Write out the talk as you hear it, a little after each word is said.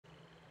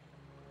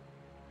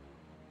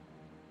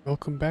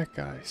Welcome back,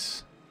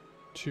 guys,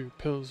 to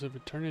Pillars of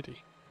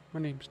Eternity. My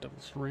name's Double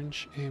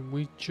Syringe, and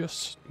we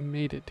just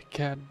made it to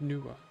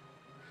Cadnua.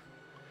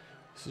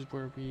 This is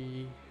where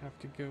we have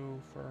to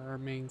go for our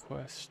main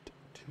quest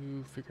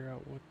to figure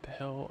out what the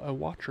hell a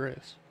Watcher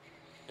is.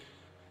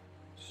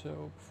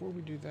 So, before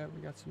we do that, we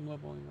got some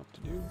leveling up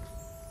to do.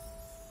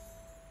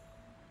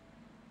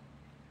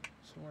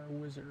 So our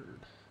wizard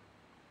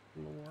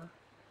lore.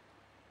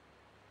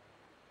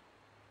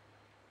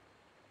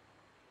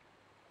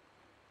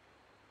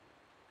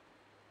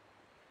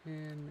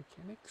 And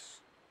mechanics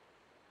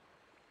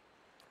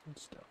and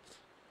stuff.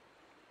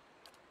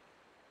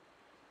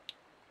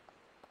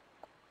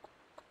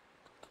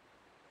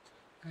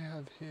 I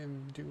have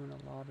him doing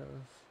a lot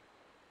of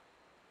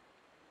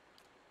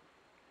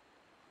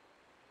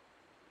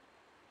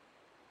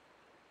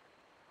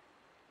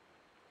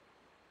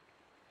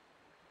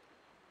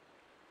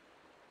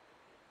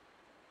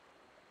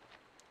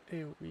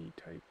AoE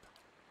type.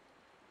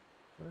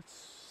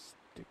 Let's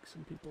stick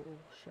some people,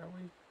 shall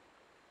we?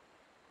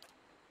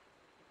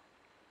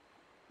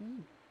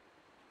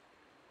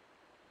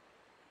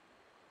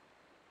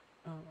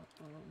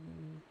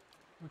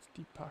 What's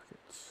deep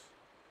pockets?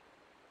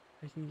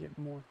 I can get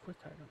more quick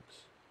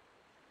items.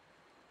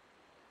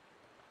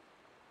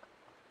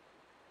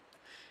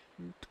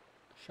 Shoot.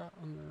 Shot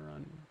on the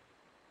run.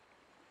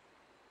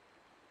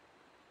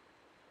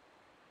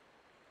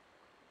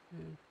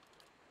 Yeah.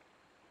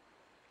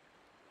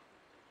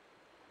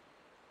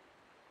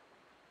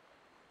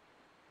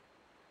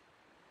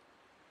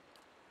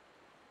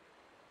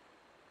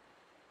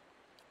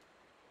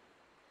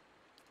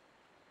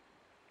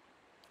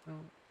 No,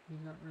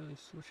 he's not really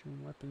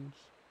switching weapons.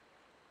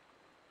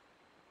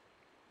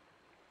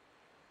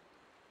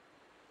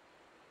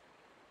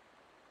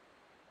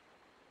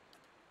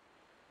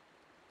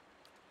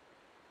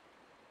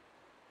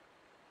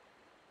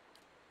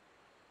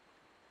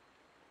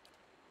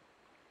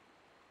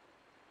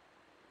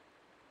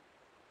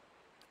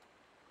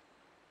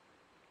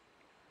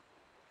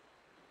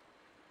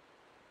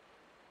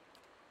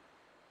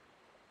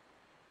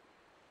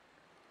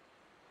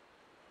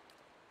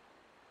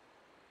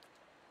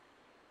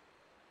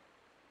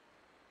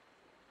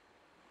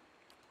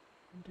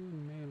 I'm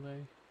doing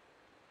melee.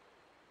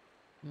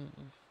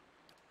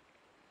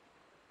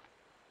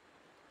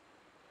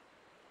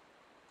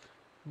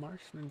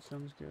 Marksman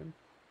sounds good.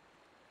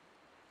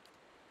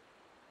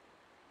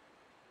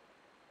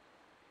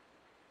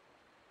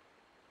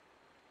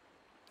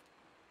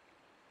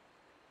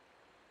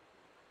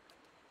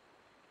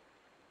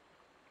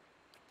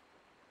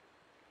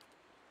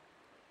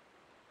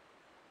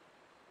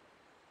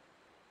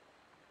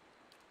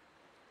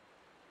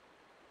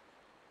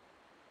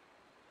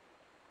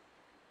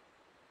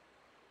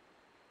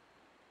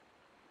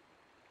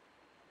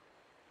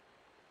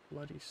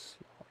 Bloody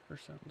slaughter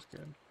sounds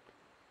good.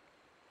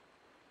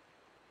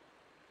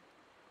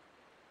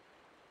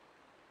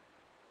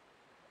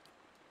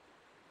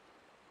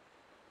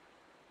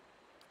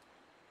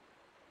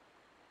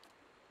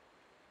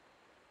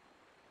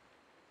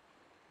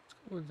 Let's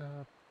go with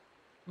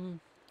oh,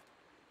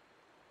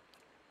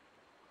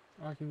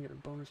 I can get a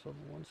bonus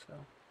level 1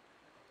 spell.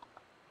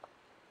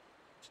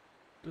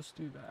 Let's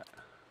do that.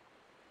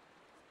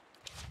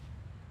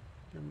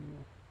 Give me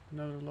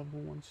another level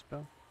 1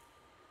 spell.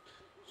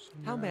 So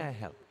How may I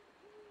help?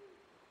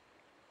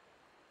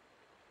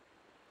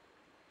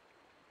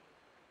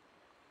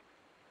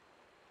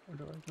 Or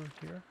do I go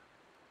here?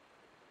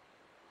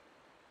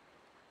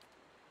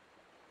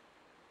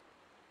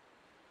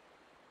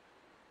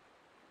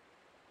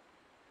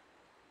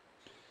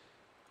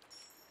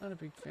 Not a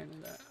big fan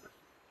of that.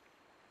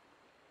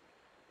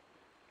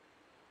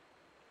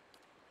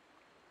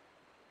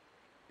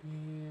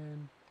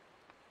 And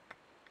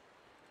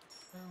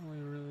that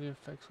only really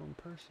affects one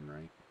person,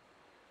 right?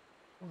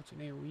 Oh, it's an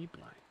AoE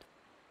blind.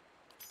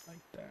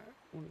 Like that.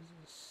 What is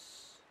this?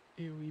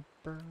 AoE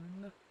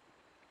burn.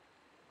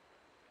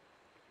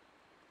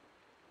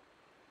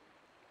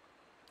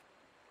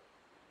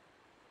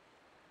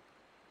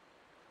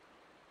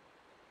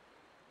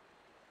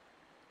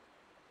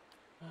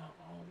 Oh,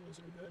 all those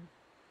are good.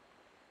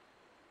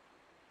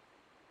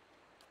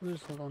 We'll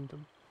just hold on to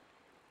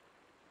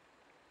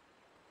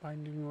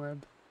binding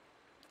web.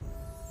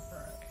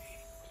 Alright.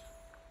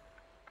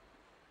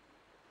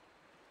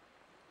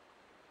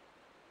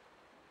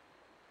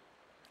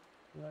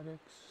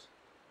 Athletics.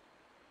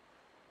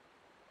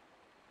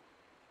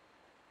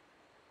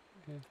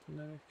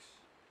 Athletics.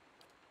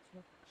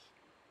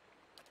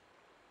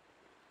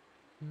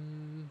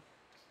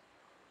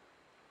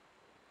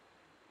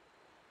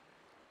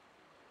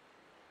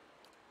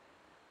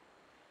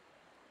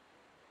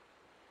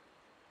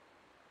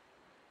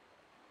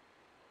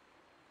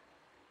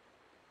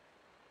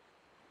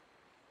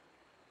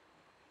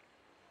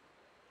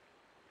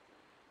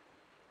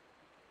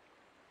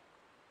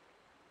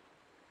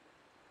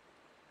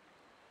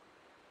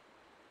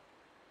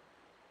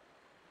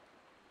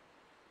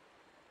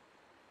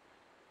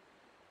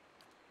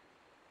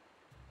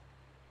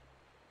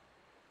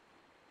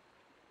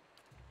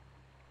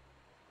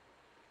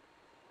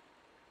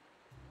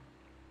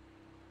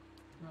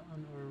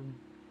 unarmed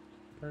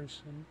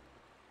person.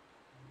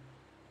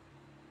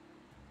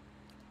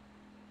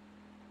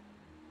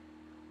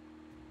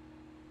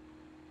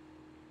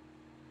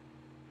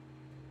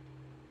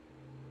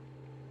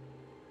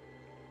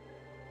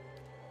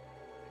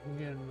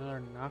 We get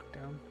another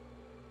knockdown.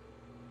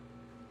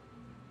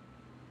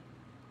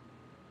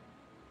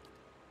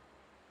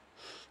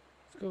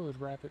 Let's go with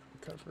rapid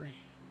recovery.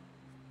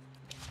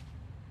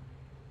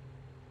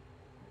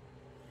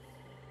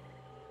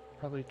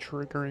 Probably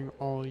triggering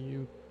all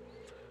you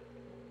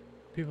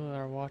people that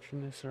are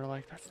watching this are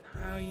like, that's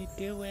not how you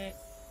do it.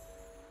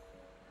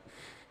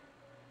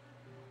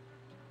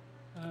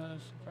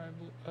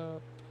 Survival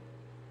up.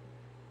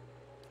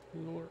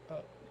 Lure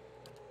up.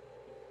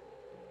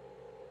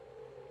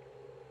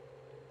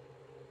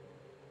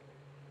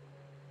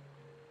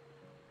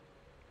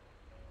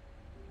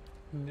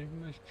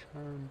 Enigma's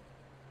charm.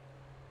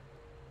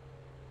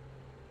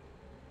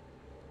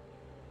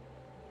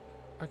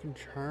 I can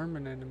charm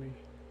an enemy.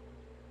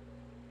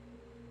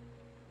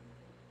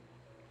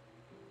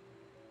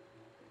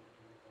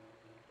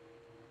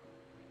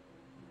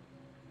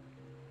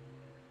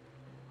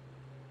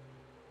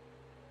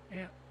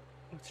 Yeah,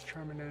 let's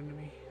charm an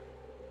enemy.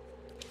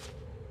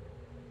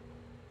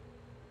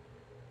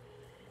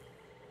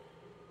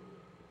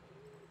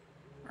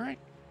 Alright.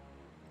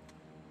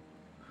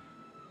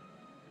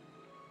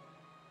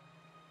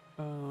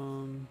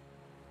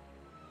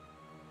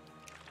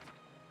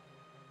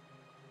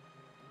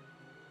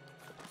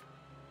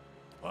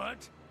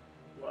 What?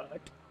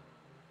 What?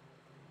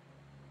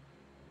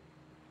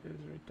 It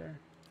is right there.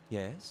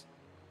 Yes?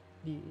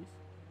 Yes.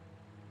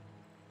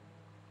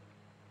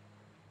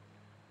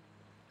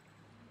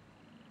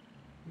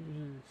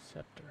 Using a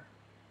scepter.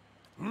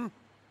 Hmm?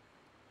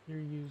 You're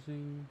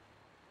using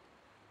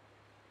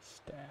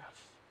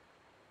staff.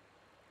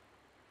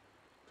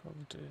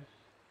 12 to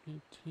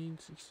 18,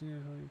 16 to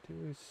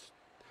 22 is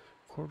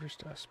quarter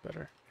staff's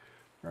better.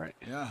 Alright.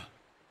 Yeah.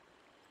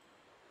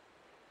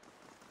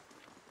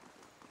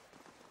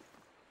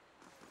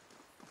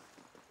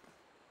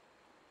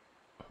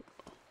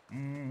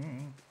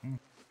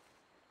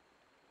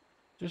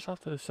 Just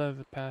off to the side of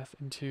the path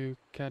into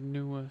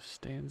Cadnua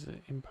stands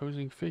an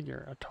imposing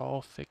figure, a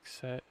tall,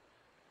 thick-set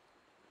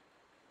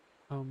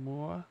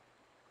Amua,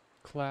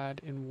 clad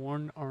in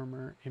worn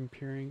armor and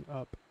peering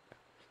up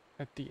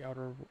at the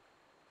outer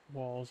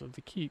walls of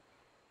the keep.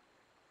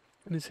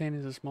 In his hand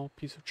is a small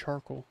piece of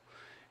charcoal,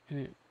 and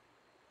it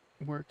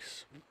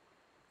works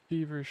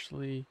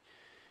feverishly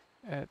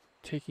at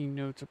taking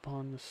notes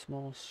upon the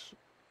small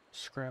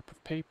scrap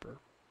of paper.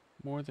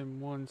 More than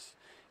once,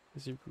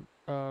 as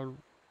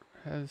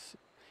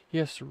he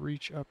has to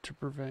reach up to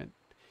prevent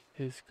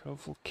his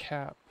colorful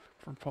cap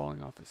from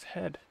falling off his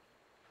head.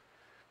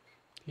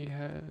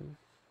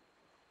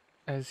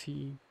 As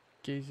he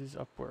gazes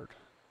upward.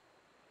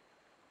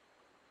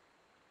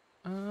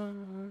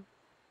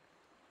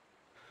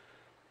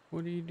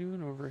 What are you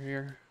doing over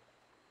here?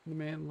 The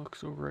man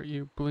looks over at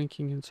you,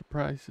 blinking in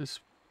surprise. His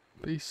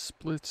face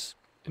splits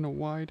in a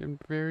wide and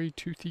very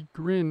toothy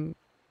grin,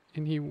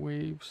 and he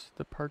waves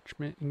the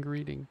parchment in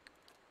greeting.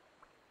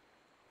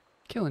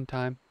 Killing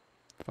time,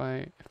 if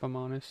I'm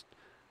honest.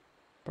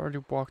 I've already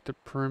walked the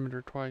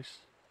perimeter twice.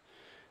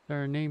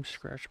 There are names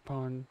scratched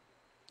upon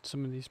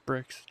some of these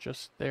bricks,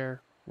 just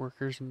there.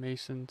 Workers and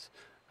masons,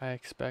 I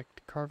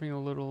expect, carving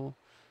a little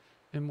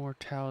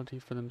immortality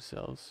for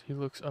themselves. He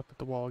looks up at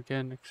the wall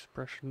again,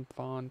 expression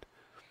fond.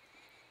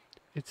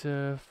 It's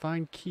a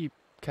fine keep,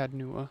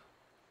 Cadnua.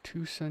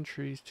 2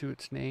 centuries to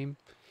its name,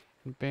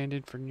 and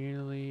banded for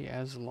nearly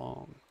as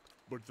long.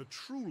 But the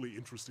truly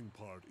interesting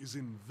part is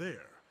in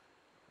there,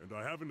 and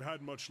I haven't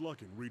had much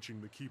luck in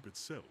reaching the keep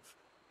itself.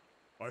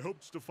 I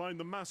hoped to find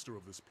the master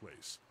of this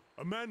place,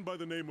 a man by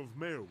the name of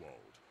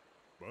Meerwald,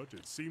 but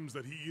it seems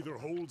that he either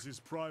holds his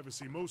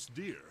privacy most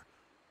dear,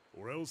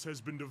 or else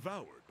has been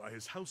devoured by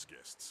his house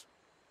guests.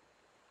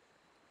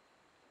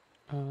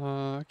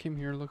 I came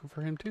here looking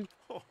for him too.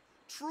 Oh,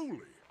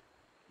 truly?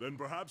 Then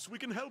perhaps we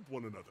can help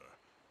one another.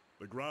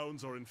 The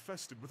grounds are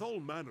infested with all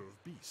manner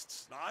of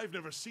beasts. I've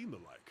never seen the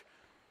like.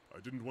 I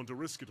didn't want to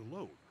risk it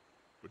alone,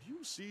 but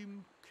you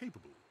seem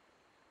capable.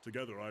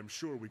 Together, I'm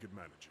sure we could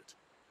manage it.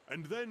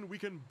 And then we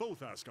can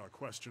both ask our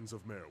questions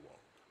of Meerwald.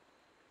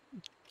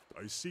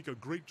 I seek a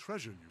great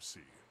treasure, you see.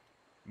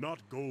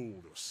 Not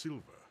gold or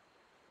silver,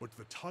 but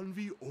the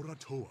Tanvi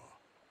Oratoa.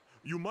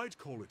 You might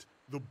call it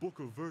the Book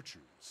of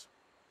Virtues.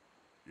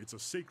 It's a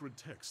sacred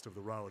text of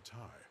the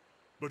Rauatai,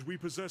 but we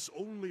possess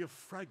only a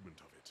fragment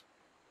of it.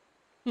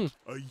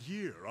 A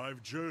year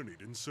I've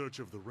journeyed in search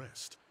of the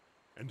rest,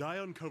 and I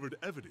uncovered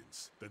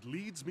evidence that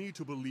leads me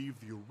to believe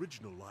the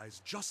original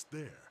lies just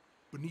there,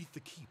 beneath the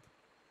keep.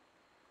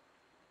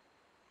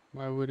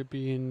 Why would it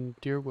be in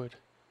Deerwood?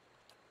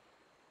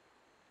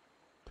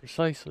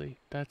 Precisely,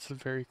 that's the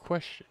very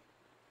question.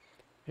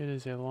 It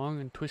is a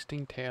long and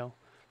twisting tale,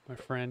 my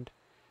friend,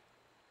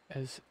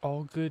 as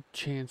all good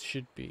chance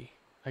should be.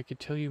 I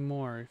could tell you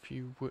more if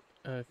you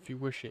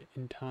wish it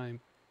in time.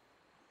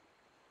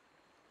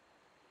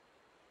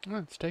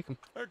 Let's take him.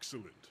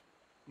 Excellent.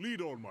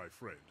 Lead on, my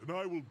friend, and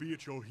I will be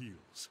at your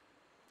heels.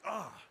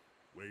 Ah,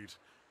 wait.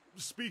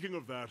 Speaking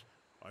of that,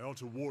 I ought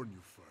to warn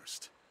you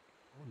first.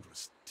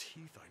 Wondrous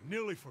teeth, I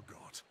nearly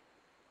forgot.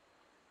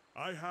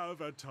 I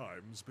have, at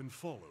times, been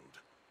followed.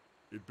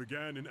 It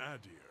began in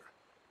Adir,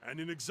 and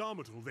in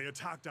Exometal they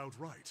attacked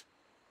outright.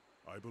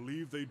 I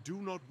believe they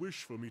do not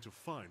wish for me to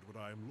find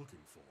what I am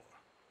looking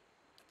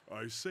for.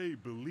 I say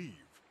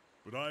believe,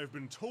 but I have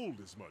been told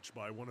as much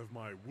by one of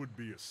my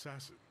would-be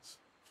assassins.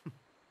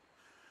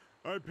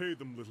 I pay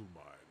them little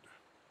mind.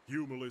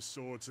 Humorless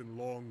sorts in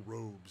long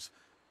robes.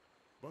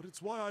 But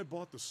it's why I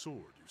bought the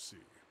sword, you see.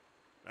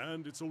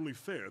 And it's only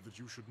fair that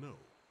you should know.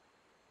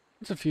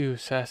 There's a few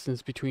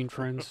assassins between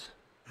friends.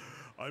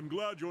 I'm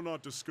glad you're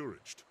not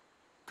discouraged.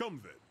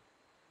 Come then.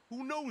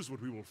 Who knows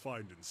what we will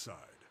find inside?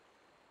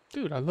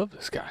 Dude, I love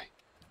this guy.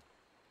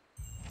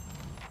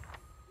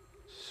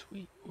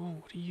 Sweet.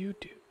 Oh, what do you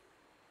do?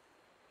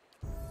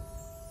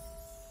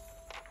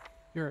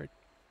 You're a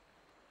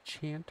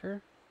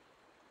chanter?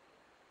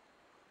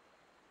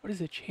 What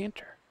is a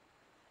chanter?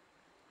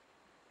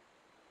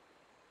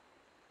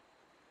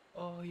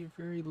 Oh, you're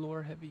very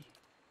lore heavy.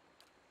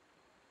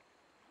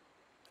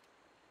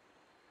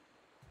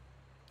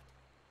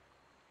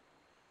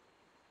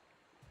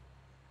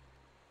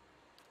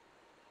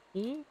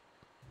 Hmm?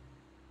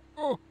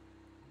 Oh!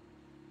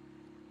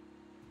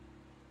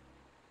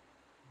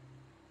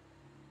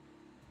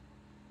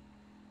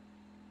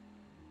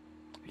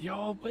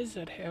 Yo, what is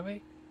that,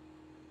 Harry?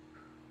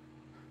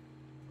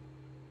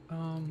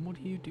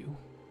 What do you do?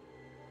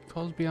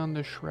 Calls beyond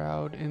the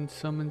shroud and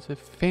summons a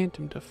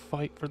phantom to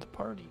fight for the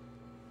party.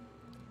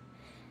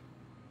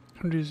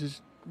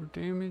 Reduces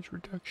damage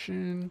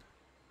reduction.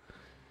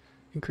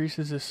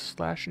 Increases the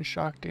slash and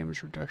shock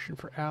damage reduction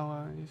for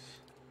allies.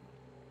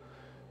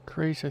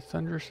 Creates a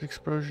thunderous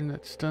explosion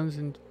that stuns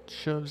and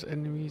shoves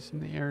enemies in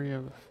the area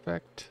of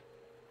effect.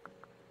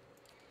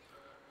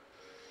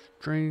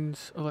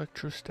 Drains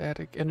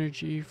electrostatic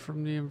energy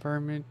from the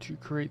environment to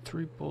create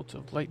 3 bolts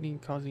of lightning,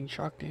 causing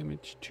shock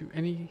damage to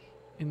any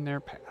in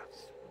their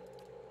path.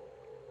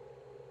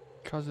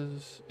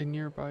 Causes a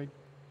nearby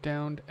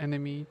downed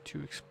enemy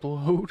to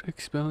explode,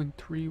 expelling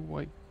 3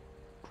 white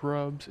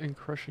grubs and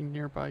crushing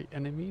nearby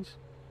enemies.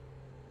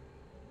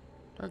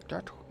 Like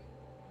that one.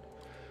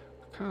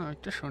 Kinda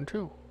like this one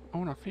too. I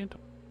want a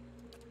phantom.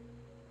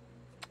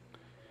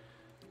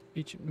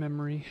 Ancient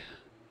memory.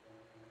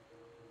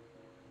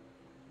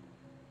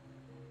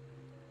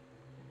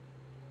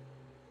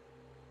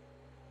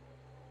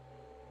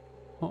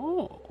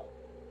 Oh,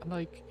 I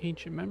like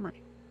ancient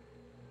memory.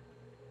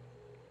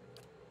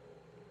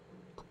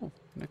 Cool.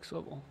 Next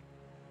level.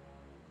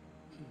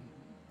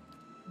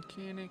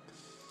 Mechanics,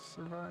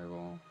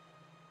 survival.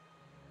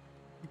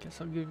 I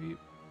guess I'll give you.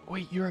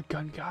 Wait, you're a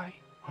gun guy?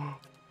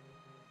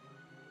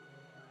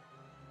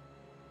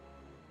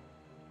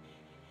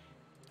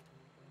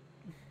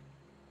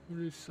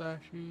 Reduce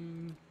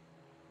slashing.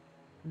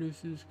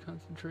 Reduces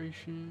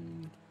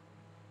concentration.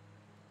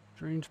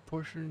 Drains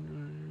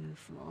portion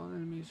from all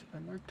enemies. I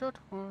like that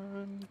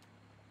one.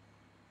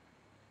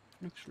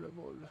 Next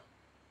level.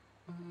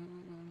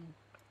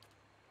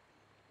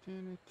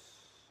 Mechanics.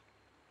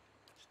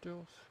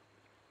 Stealth.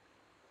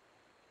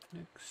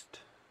 Next.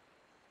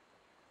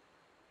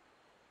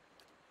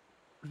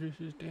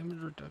 Reduces damage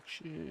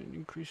reduction.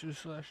 Increases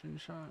slash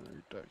and shot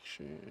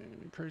reduction.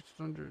 Increases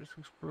thunderous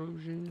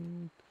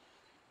explosion.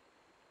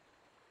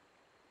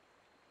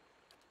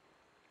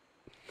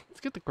 Let's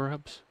get the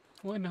grubs.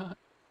 Why not?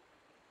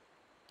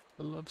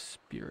 I love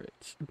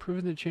spirits.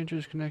 Improving the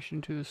chanter's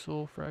connection to the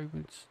soul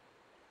fragments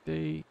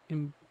they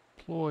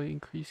employ,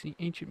 increasing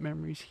ancient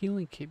memories'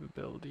 healing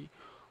capability.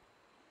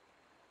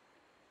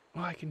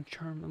 Well, I can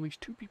charm at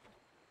least 2 people.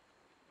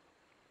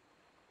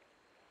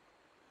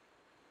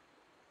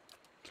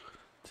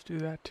 Let's do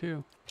that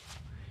too.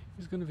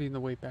 He's gonna be in the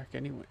way back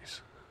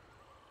anyways.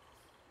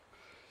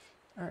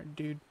 Alright,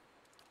 dude.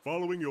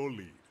 Following your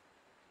lead.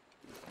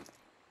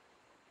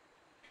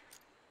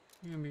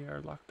 You're gonna be our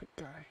lockpick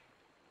guy.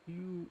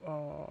 You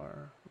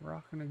are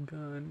rocking a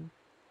gun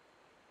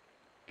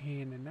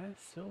and a nice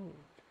sword.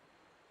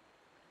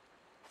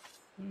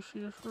 You see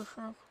this for a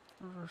sec?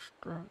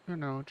 You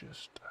know,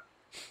 just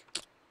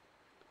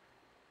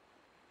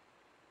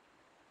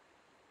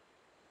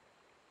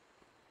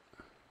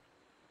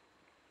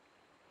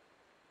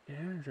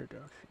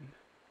introduction.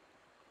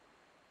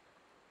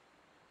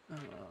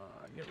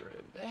 Get rid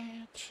of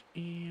that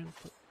and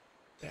put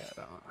that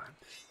on.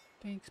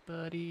 Thanks,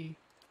 buddy.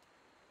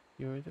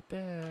 You're the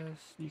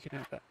best. You can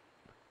have that.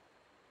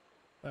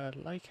 I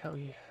like how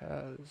he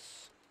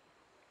has.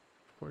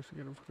 Of course,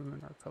 we're gonna put him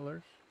in our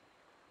colors.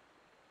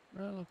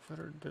 But I look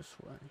better this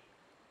way.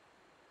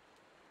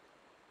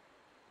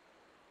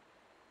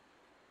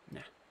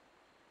 Nah.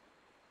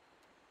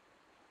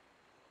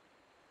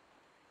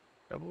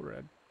 Double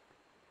red.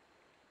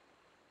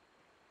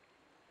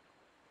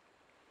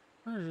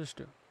 What does this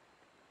do?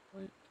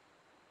 Wait.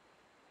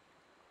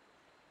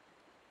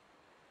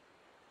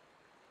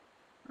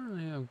 I don't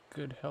really have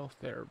good health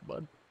there,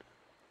 bud.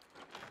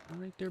 All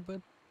right there,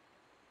 bud.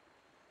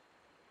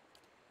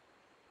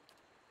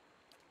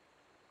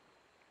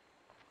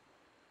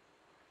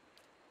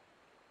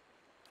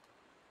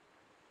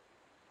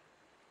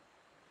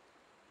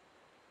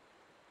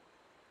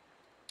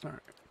 Alright.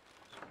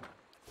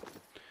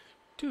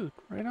 Dude,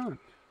 right on.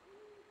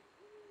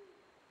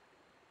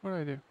 What do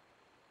I do?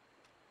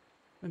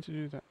 Meant to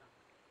do that.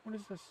 What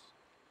is this?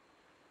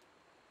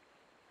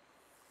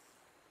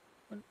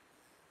 What?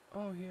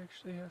 Oh, he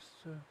actually has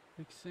to,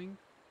 like, sing?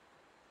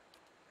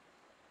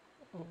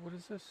 Oh, what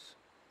is this?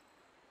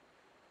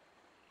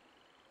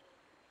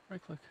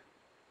 Right click.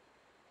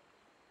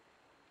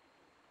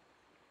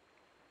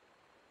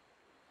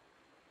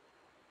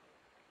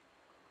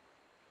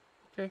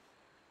 Okay.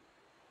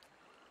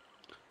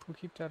 We'll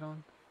keep that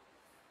on.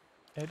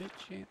 Edit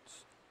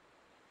chance.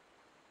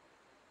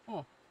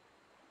 Oh.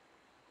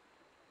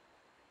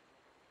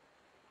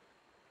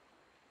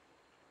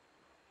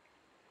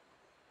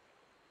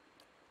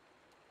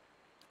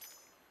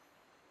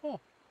 Oh.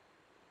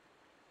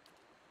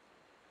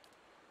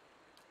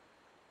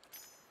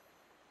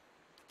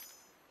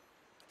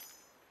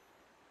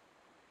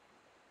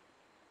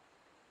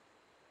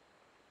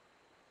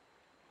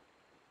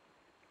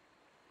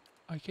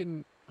 I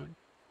can...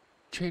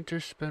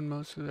 Chanters spend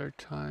most of their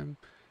time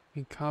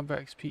in combat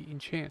executing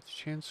chants.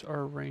 Chants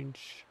are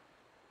arranged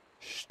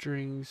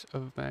strings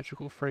of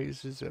magical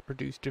phrases that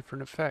produce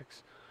different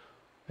effects.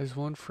 As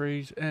one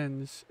phrase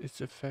ends,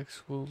 its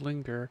effects will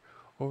linger,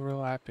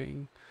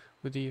 overlapping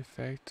with the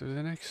effect of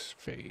the next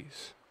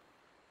phrase.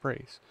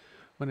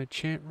 When a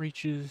chant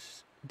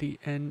reaches the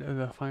end of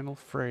the final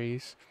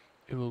phrase,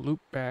 it will loop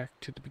back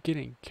to the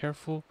beginning.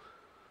 Careful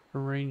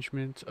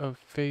arrangement of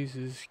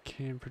phases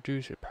can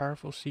produce a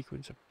powerful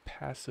sequence of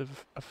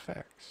passive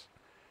effects.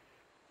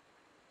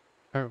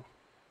 Oh.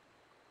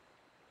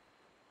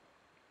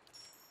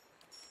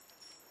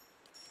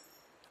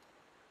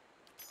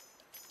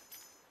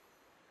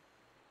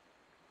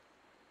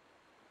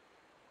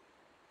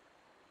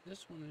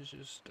 This one is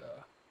just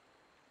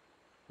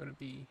gonna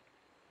be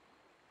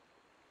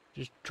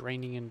just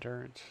draining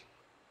endurance.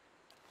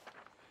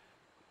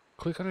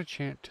 Click on a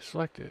chant to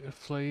select it.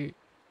 If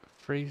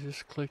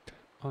phrases clicked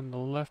on the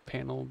left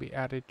panel will be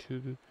added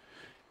to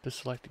the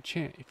selected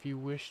chant. If you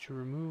wish to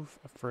remove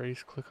a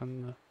phrase, click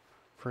on the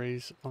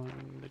phrase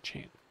on the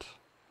chant.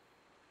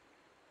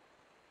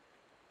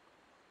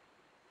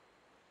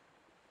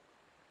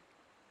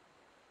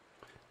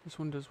 This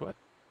one does what?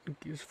 It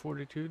gives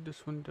fortitude.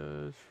 This one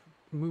does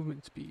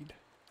movement speed.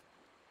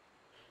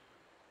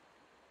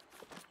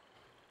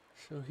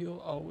 So he'll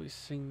always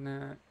sing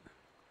that.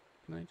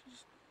 Can I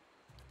just...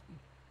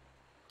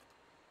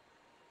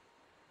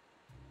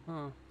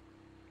 Huh.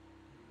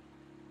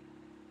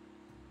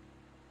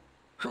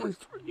 Coming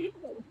for you.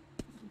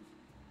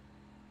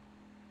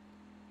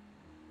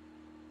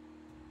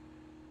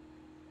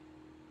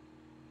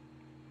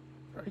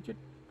 I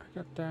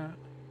got that.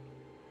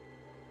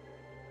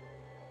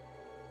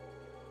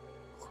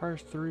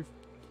 Requires 3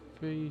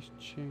 phase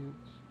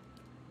chance.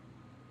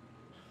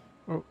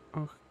 Oh,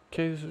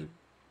 okay, this is...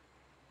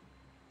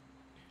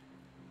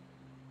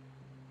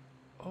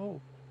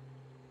 Oh.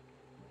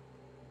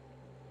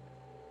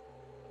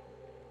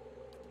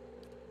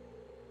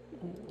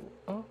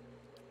 Oh.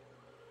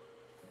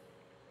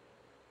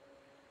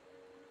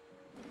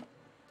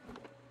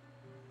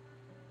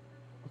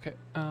 Okay,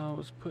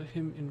 let's put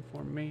him in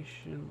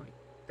formation like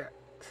that.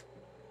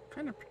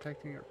 Kind of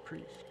protecting our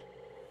priest.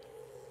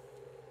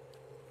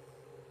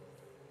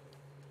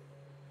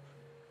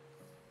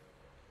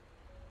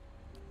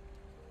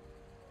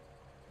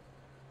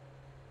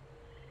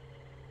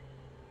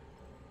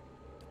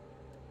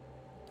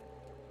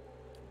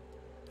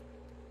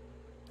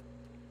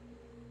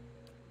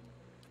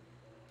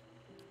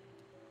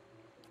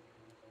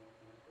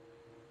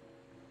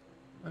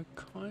 I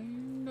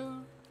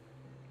kinda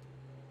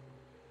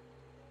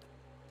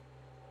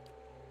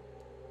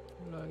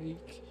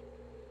like...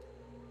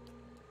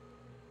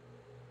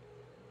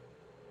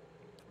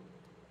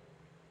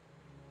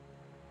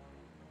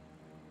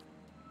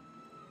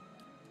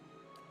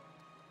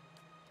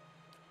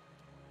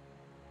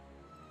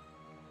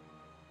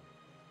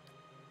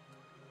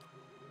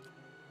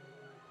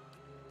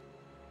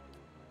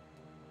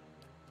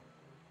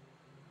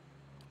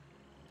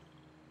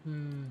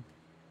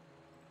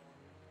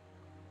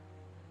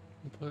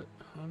 But,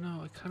 I don't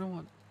know, I kinda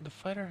want... The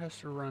fighter has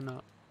to run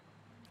up.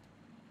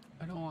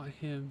 I don't want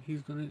him,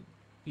 he's gonna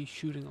be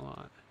shooting a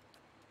lot.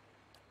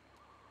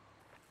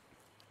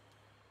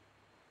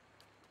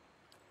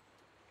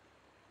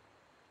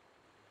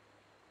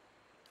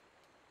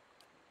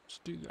 Let's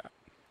do that.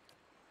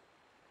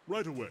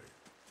 Right away.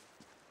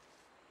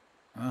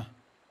 Huh?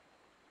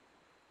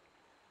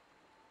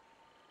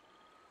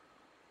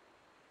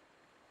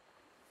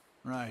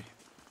 Right.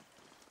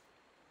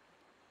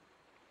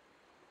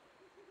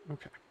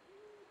 Okay.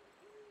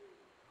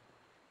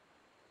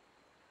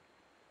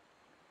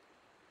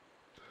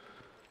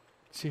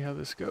 See how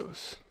this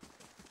goes.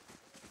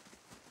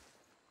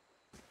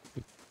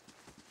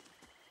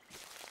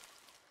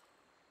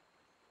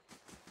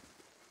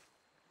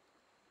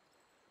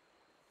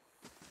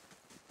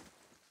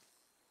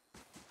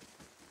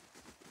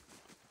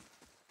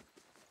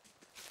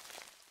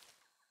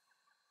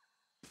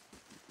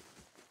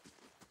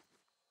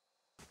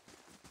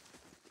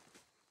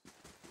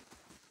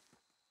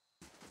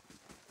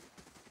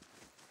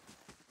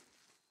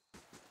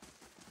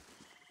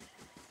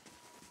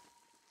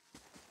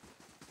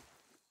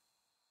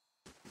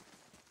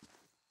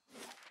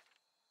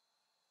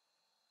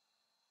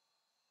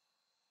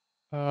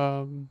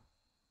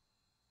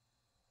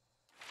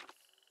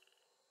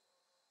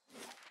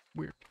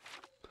 Weird.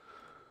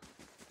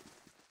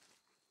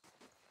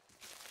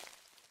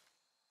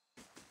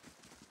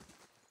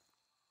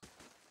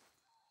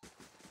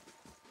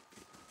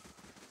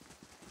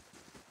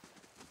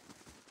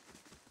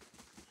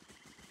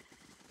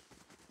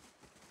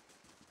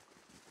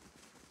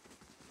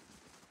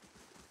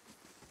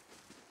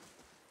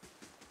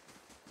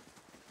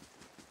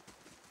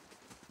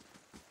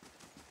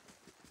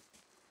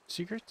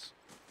 Secrets?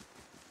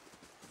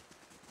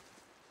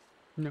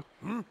 No.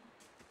 Hmm?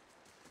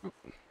 Oh.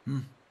 Hmm.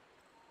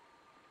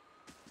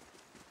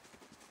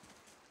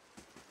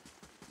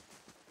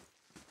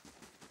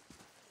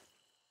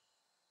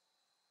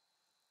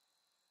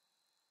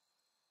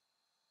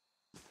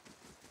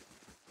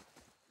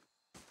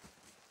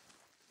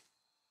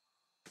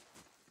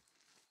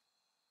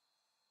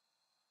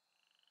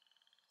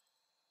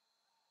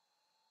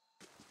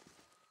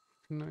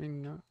 Can I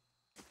not?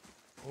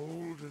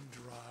 Old and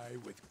dry,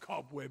 with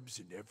cobwebs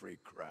in every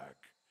crack.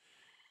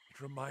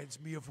 It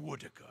reminds me of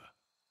Woodica.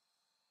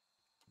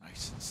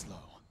 Nice and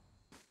slow.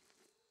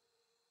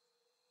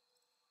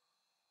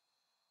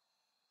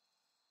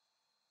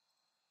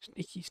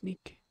 Sneaky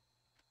sneak.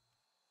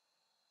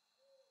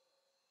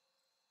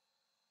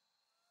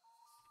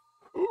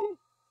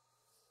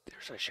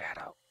 There's a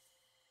shadow.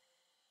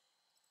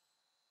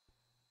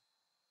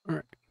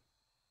 Alright.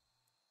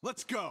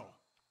 Let's go.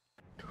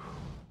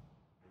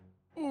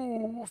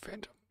 Oh,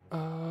 Phantom.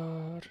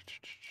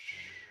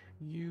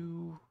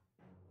 You.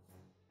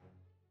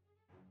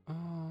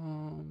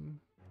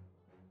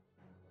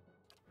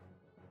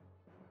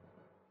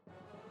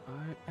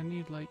 I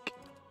need like.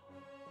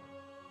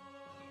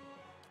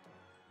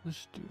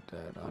 Let's do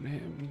that on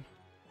him.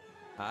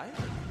 Hi.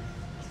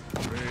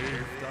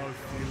 Brave thou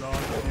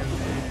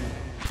Philogeny.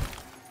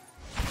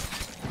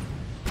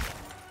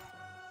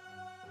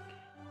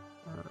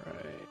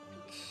 Alright.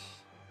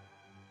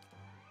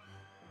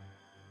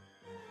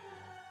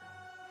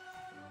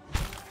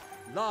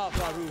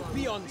 Lavaru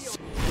beyond.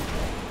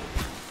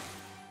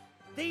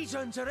 These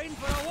ones are in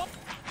for a walk.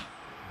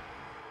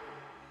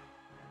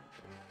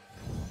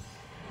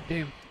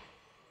 Damn.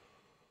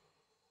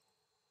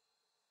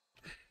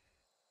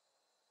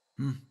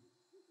 Hmm.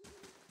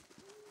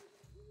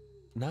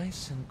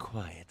 Nice and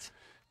quiet.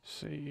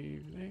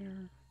 Save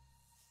there.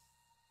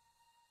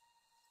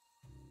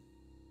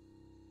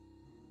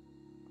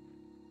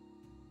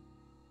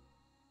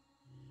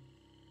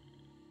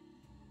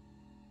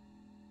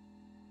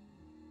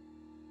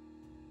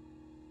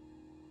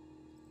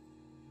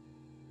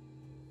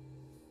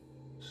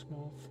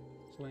 Small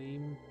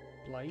flame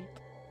blight.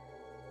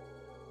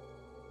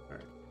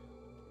 Alright.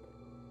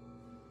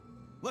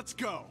 Let's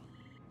go.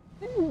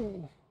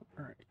 Ooh.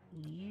 Alright.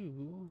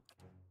 You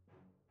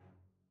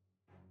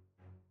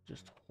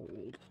just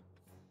hold.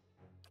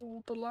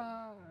 Hold the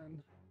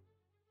line.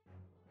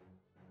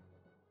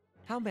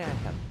 How may I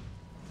help?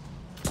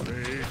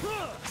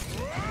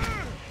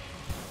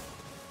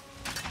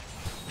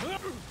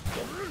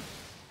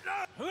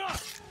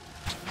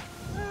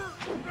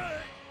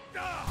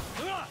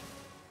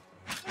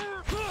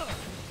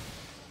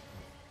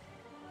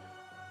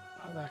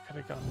 Oh, that could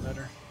have gone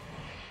better.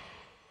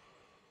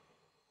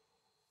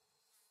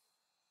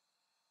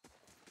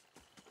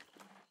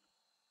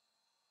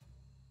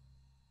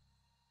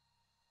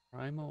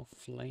 Primal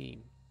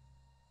flame.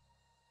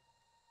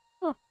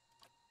 Huh.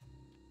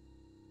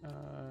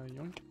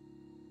 Yoink.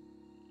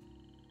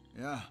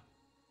 Yeah.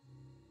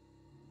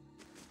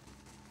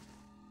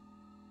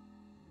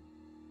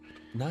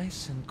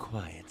 Nice and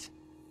quiet.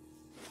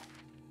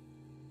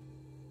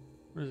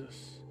 What is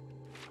this?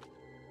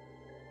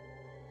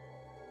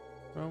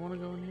 Do I want to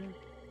go in here?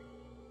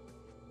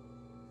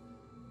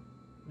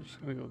 I'm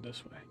just gonna go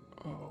this way.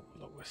 Oh,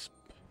 the wisp.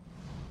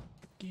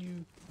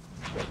 You.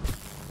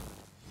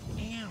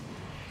 Damn.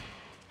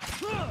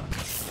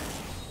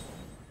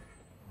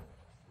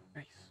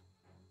 Nice.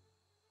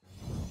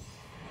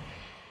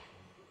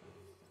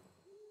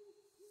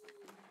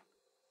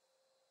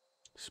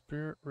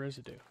 Spirit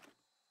residue.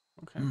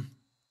 Okay. Hmm.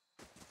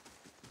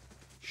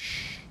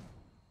 Shh.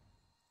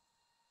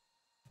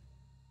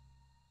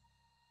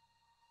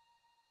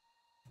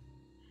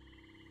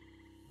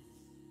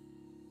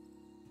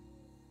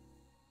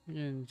 Get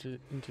into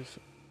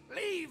some.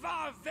 Leave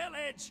our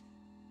village!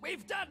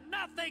 We've done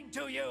nothing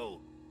to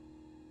you!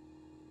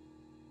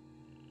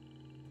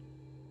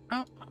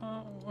 Oh,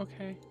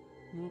 okay.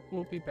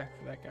 We'll be back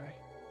for that guy.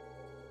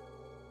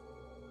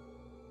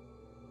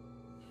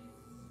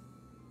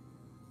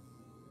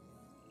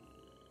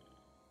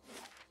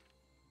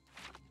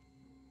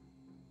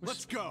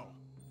 Let's go.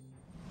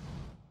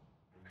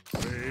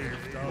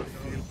 Brave thou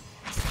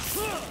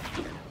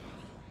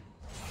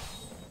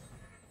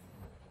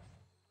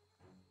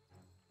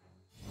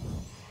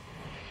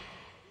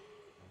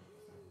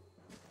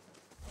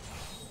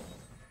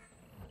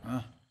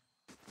Huh?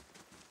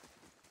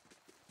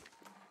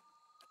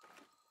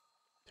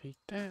 Take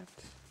that.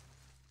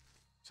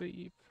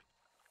 Save.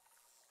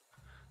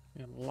 We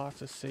got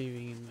lots of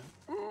saving in the.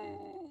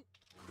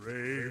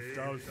 Brave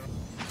thou.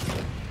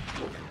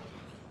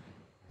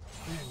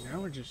 Man, now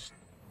we're just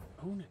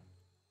owning.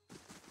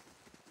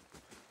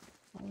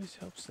 Always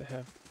helps to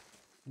have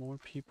more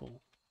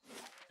people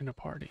in a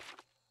party.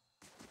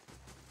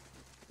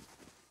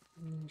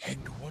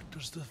 And what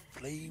does the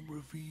flame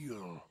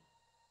reveal?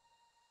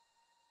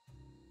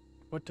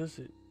 What does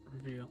it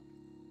reveal?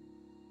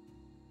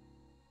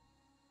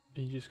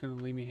 Are you just gonna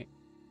leave me?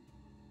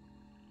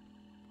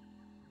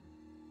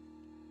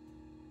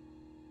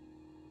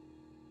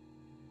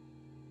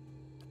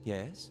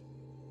 Yes?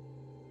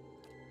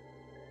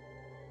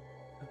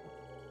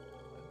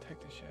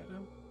 Detect the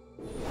shadow?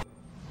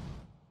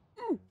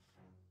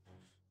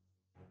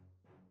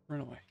 Run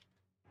away.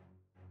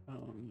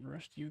 The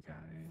rest of you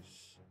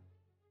guys,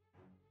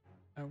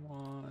 I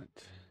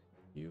want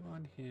you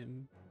on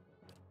him,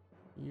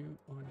 you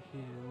on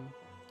him,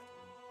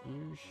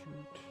 you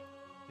shoot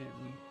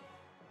him,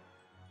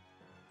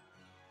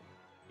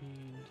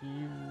 and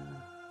you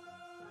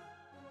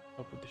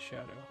help with the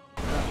shadow.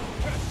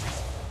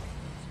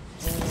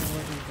 Oh,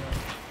 where did he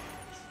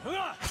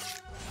go?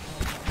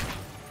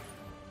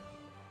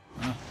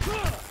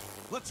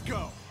 Let's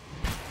go.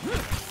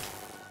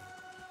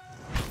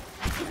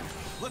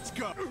 Let's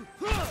go.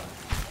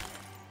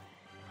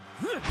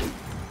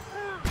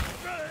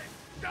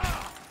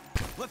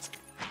 Let's go.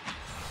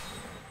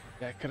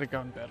 That could have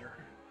gone better.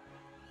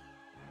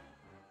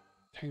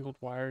 Tangled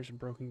wires and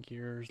broken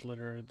gears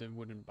litter the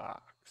wooden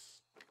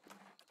box.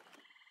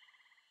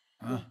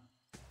 Yeah,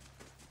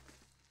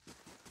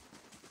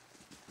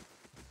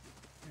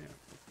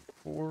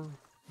 before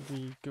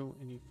we go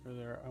any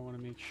further, I want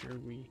to make sure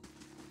we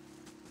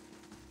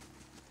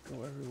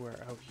go everywhere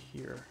out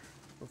here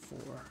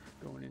before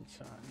going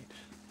inside.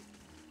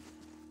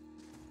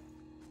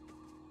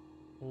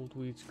 Old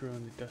weeds grow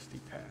in the dusty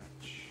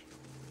patch.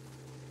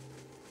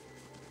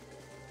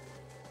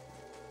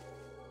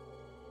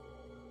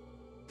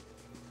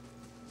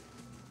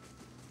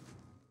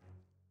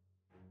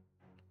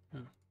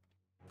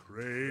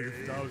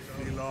 Brave thou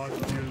Zealot,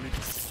 dearly.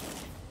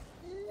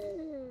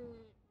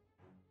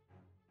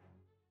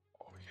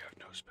 Oh, you have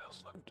no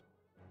spells left.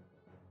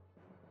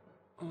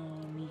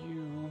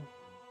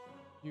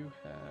 You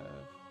have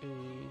a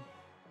AoE.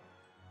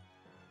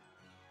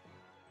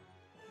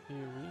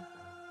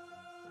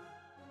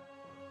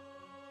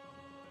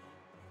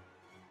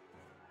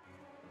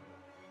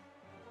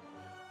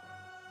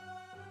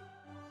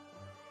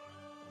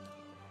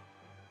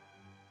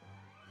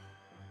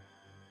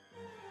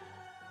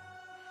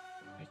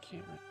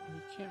 You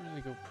can't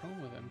really go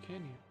prone with them, can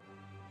you?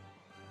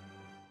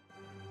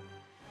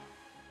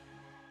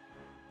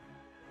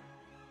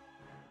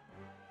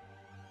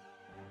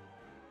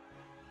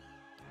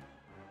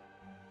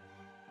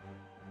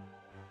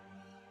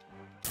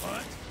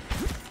 What?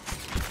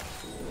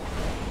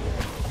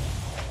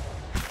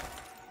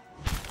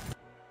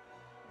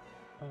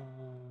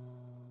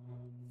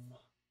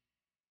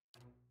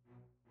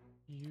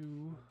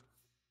 You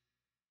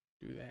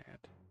do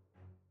that.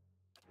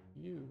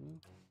 You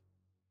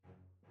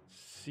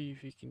see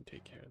if you can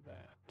take care of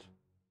that.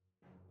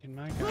 And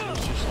my guy is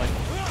just like,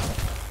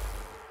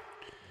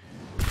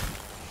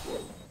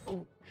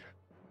 oh shit.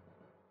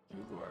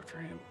 You go after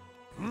him.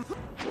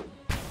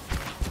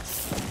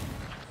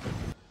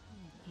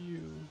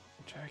 You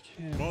attack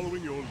him.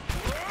 Following your...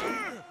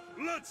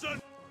 Let's...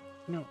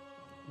 No,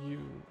 you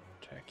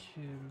attack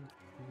him.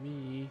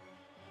 Me.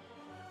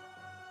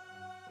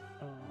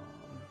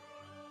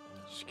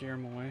 Scare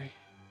him away.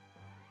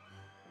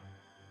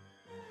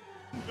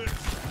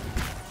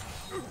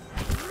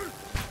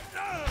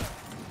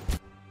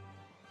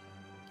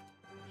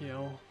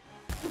 Heal.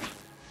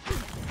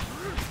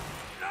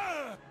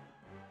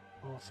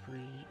 All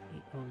three.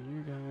 Oh, you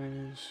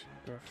guys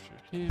go after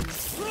him.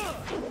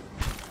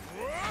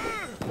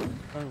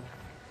 Oh.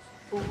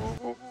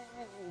 Oh.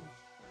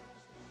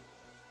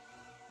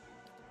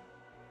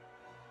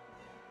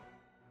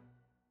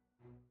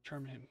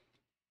 Charm him.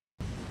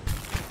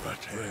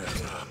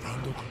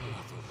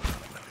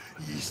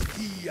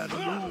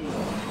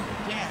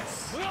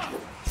 Yes!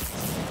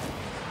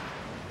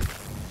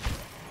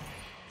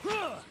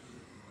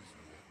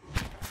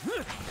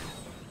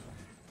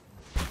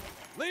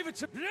 Leave it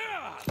to...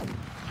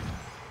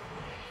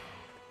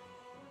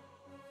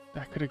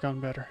 That could have gone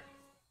better.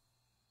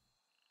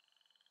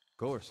 Of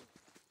course.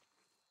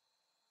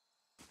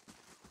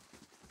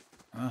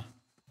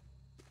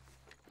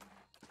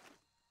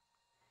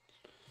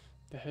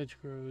 The hedge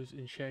grows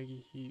in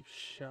shaggy heaps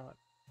shot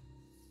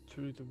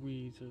through the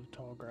weeds of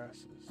tall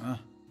grasses.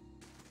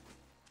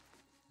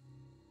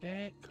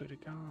 That could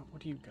have gone.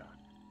 What do you got?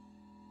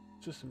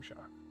 System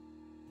shock.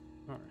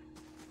 Alright.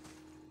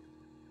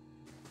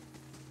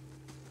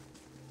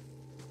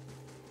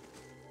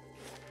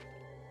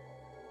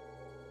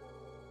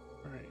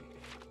 Alright.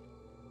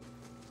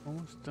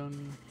 Almost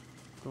done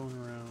going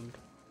around.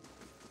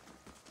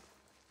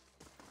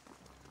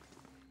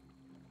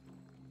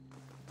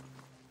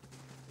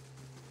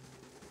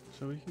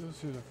 So we can go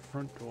through the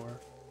front door.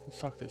 Let's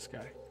talk to this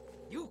guy.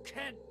 You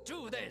can't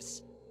do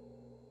this!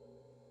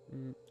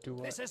 Do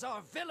what? This is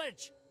our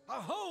village! A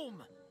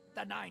home!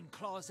 The Nine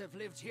Claws have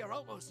lived here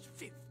almost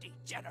 50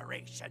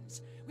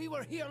 generations. We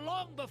were here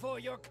long before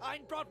your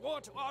kind brought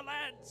war to our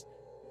lands.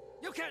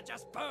 You can't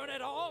just burn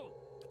it all!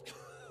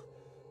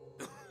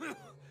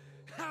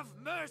 Have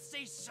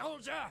mercy,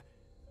 soldier!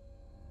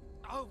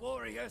 Our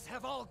warriors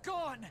have all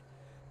gone!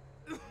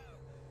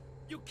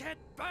 You can't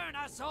burn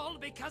us all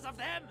because of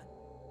them!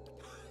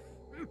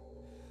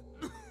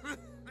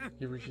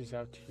 He reaches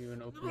out to you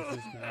and opens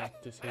his mouth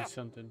to say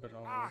something, but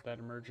all that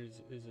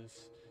emerges is a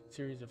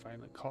series of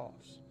violent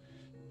coughs.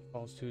 He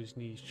falls to his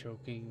knees,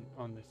 choking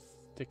on the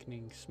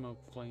thickening smoke.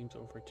 Flames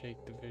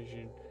overtake the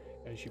vision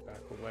as you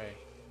back away.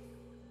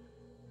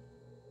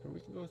 So we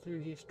can go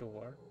through this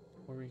door,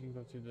 or we can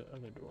go through the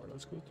other door.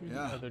 Let's go through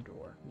the other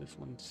door. This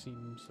one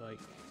seems like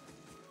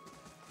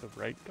the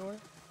right door.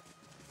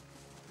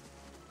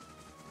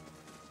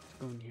 Let's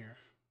go in here.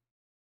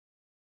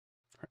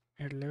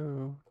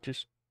 Hello,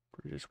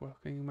 we're just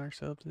welcoming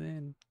ourselves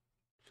in.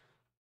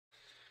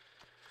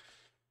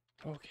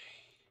 Okay.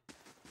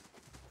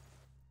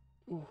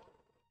 Ooh.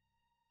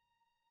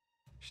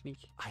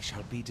 Sneaky. I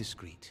shall be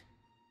discreet.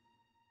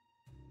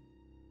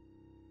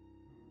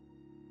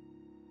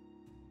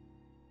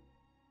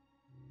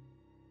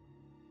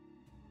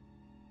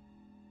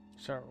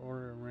 Sour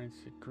odor of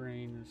rancid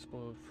grain and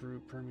spoiled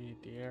fruit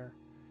permeate the air.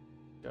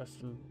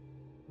 Dust and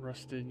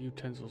rusted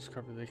utensils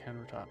cover the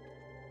countertop.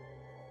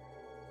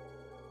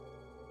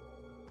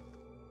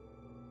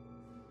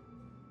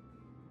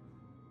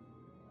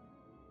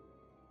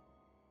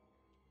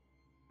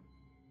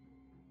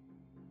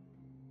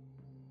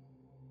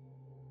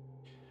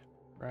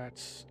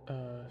 Rats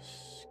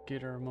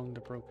skitter among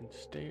the broken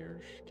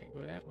stairs. Can't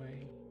go that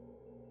way.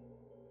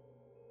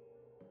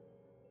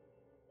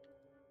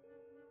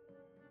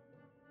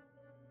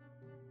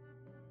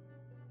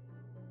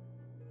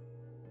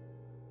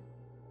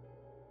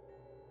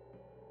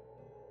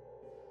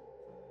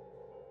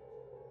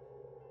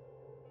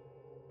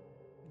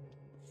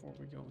 Before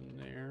we go in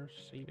there,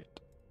 save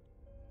it.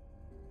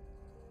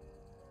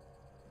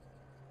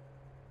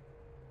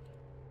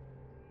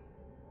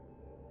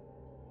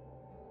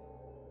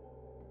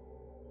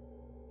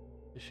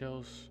 The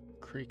shelves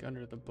creak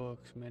under the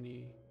books.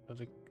 Many of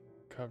the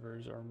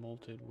covers are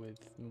molted with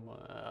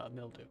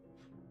mildew.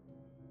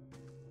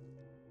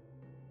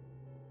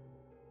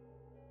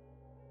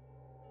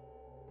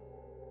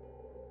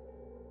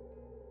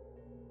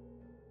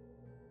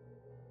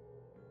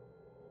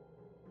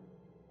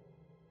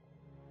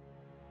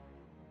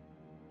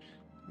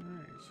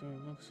 Alright, so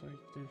it looks like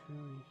there's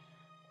really...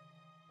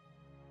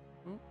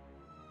 Oh.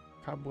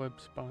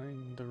 Cobwebs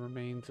behind the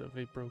remains of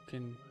a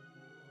broken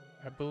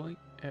abilene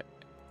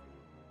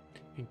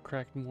and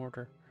cracked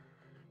mortar.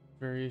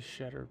 Various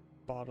shattered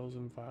bottles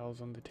and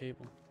vials on the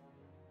table.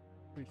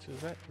 Wait, so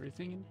is that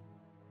everything?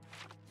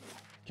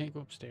 Can't go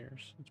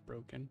upstairs. It's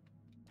broken.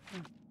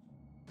 Oh,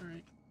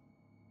 alright.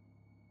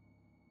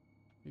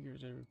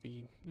 Figures there would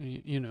be,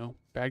 you know,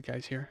 bad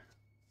guys here.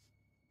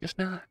 Guess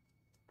not.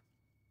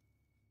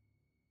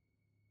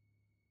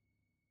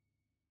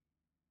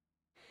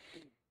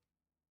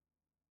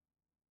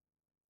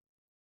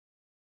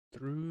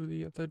 Through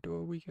the other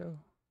door we go.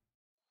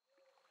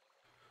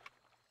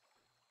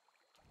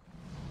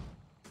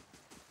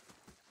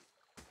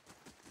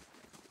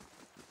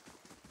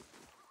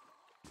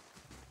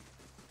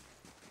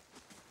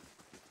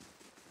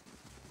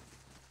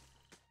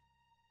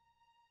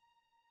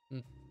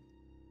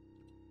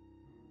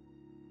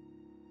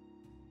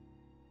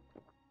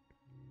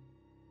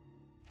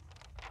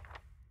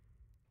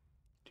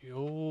 The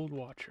old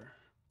watcher.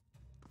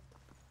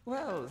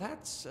 Well,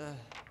 that's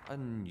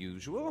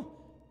unusual.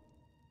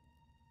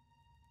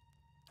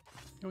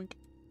 Yoink.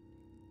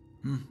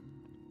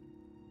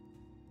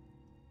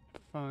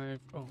 5.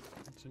 Oh,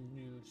 it's a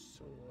new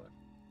sword.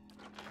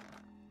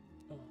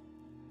 Oh.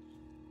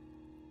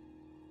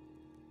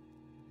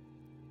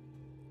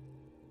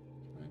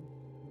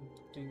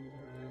 Things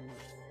around.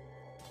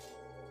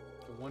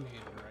 The one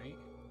handed, right?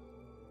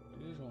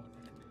 It is one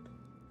handed.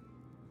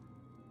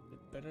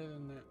 It's better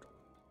than that.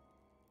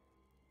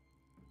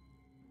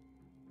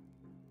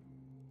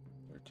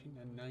 13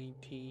 and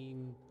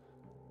 19.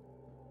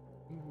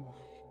 Ooh.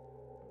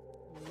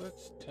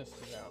 Let's test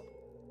it out.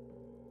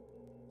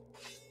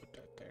 Put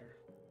that there.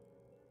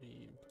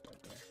 And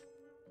put that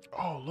there.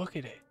 Oh, look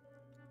at it.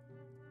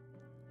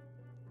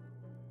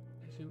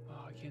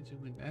 Oh, I can't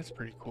zoom in. That's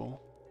pretty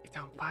cool. It's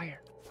on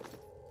fire.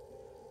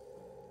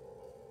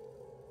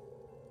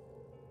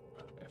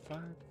 F5.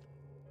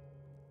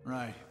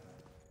 Right.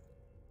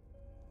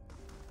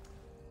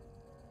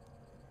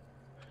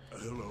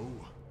 Hello?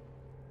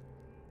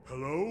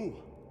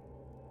 Hello?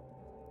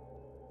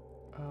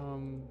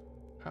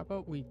 How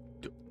about we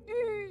do...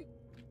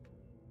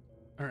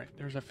 Alright,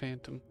 there's a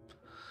phantom.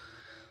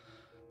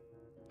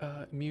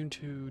 Immune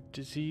to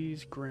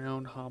disease,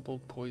 ground,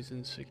 hobbled,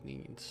 poison,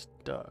 sickening, and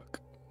stuck.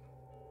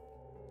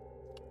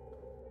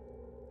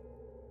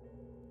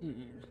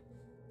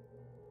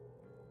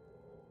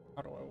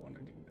 How do I want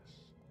to do this?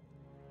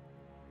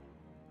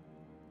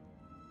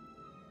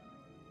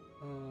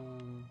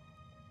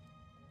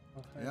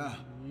 I'll Yeah.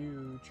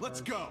 You charge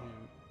Let's go.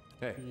 him.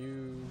 Hey.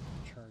 You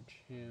charge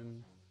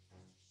him.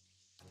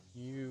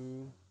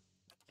 You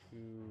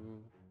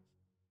to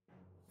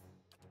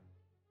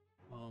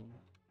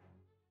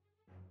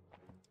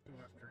go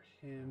after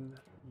him.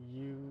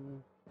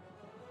 You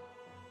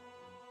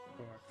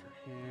go after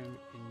him,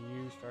 and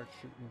you start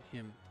shooting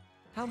him.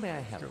 How may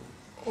I help?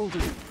 Older.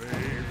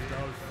 Brave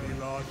thou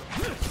Felon.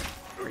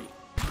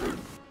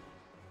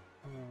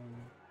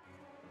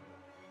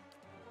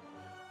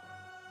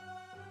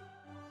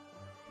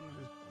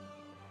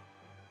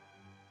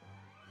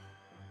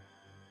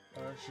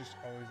 It's just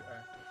always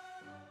active.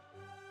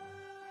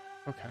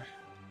 Okay.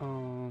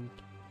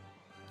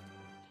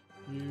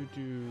 You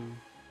do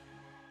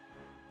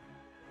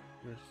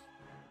your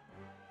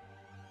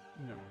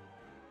no.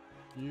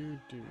 You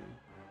do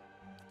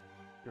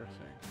your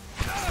thing.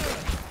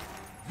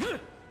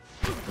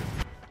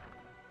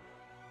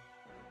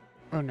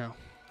 Oh no.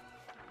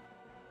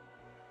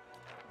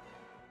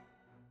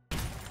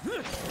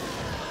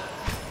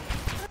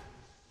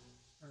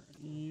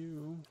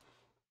 You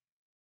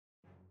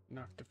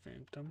knocked the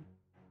phantom.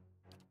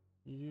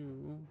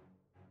 You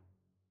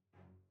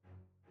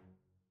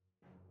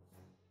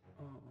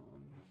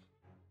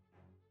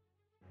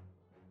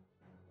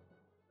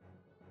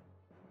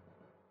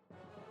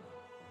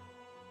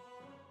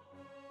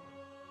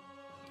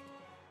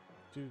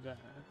do that.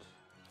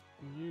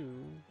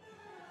 You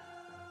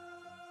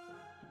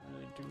didn't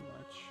really do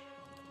much.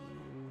 You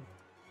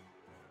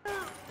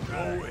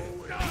Go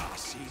with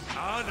Dixie.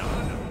 Anna.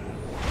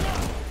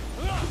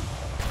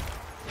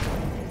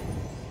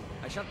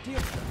 I shall deal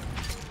with them.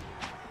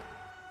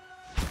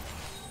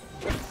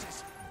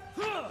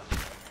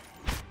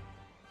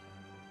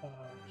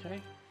 okay.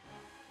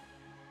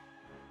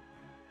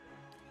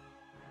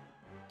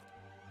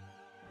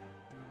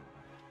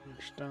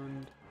 You're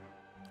stunned.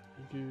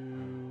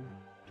 You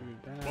do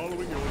that.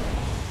 Following your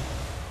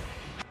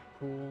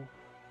Cool.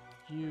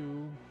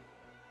 You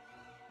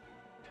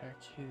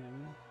attack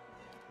him.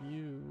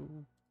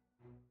 You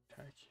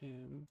attack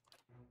him.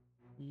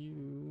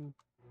 You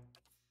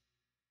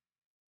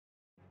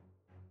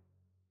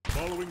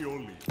following your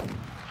lead.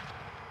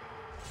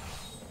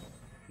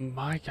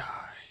 my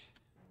guy.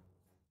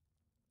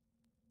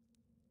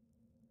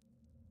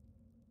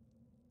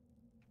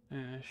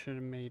 I should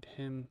have made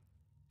him.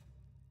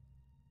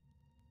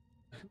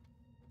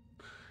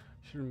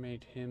 Should have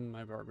made him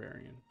my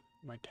barbarian,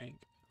 my tank.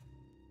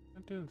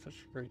 I'm doing such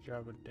a great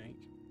job with tank.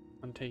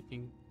 On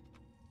taking.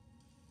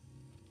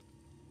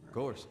 Of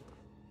course.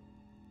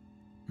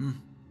 Alright,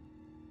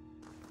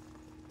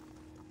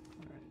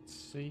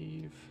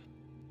 save.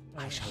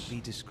 I shall be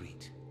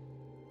discreet.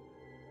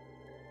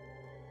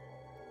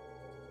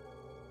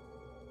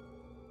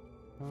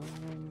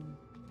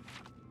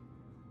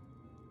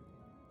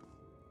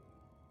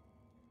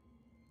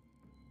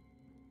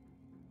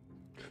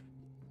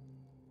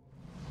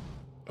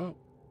 Oh,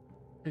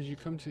 as you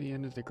come to the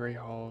end of the Great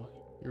Hall,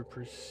 you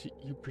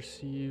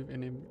perceive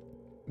an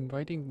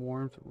inviting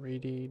warmth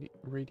radiating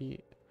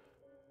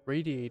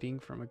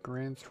from a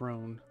grand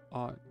throne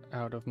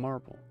out of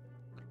marble.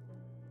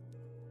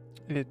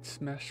 Its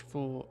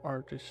masterful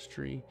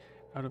artistry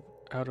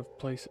out of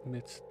place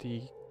amidst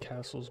the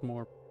castle's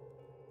more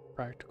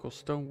practical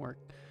stonework.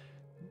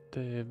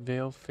 The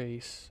veiled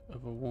face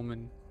of a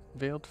woman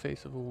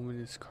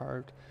is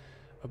carved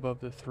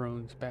above the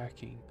throne's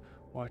backing,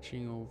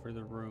 watching over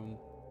the room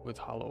with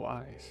hollow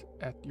eyes.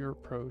 At your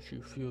approach,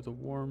 you feel the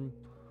warmth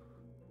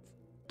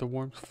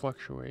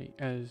fluctuate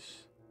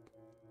as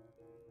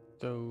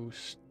though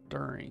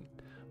stirring.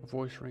 A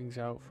voice rings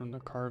out from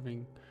the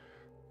carving,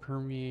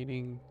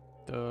 permeating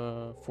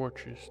the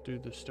fortress through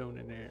the stone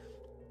and air.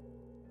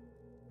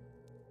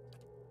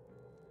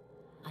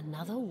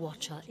 Another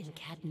watcher in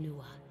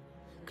Cadnua,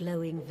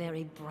 glowing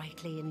very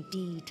brightly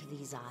indeed to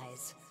these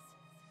eyes.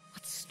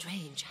 What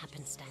strange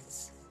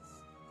happenstance.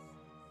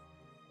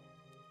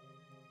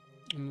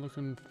 I'm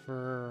looking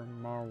for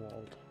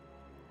Marwald.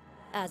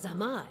 As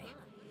am I.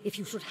 If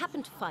you should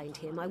happen to find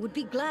him, I would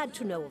be glad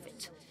to know of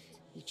it.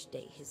 Each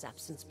day his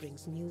absence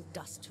brings new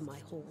dust to my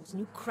halls,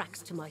 new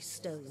cracks to my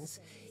stones.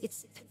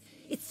 It's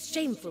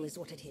shameful is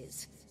what it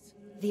is.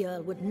 The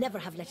Earl would never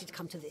have let it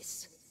come to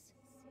this.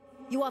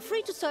 You are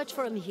free to search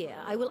for him here.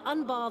 I will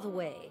unbar the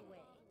way.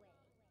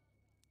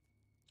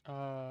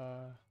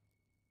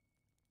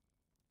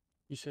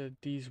 You said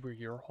these were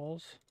your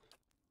halls?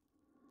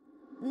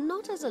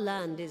 Not as a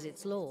land is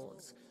its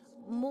lord's,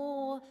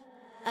 more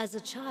as a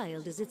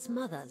child is its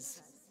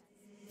mother's.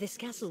 This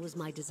castle was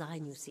my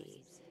design, you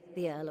see.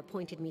 The Earl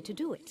appointed me to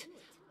do it.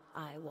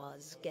 I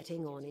was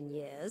getting on in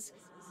years.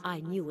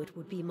 I knew it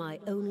would be my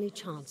only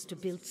chance to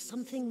build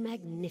something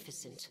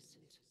magnificent.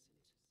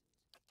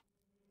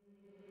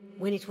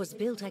 When it was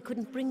built, I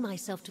couldn't bring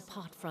myself to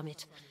part from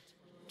it,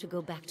 to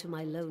go back to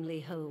my lonely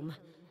home.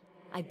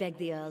 I begged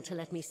the Earl to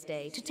let me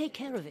stay, to take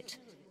care of it.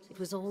 It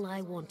was all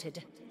I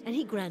wanted, and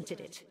he granted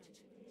it.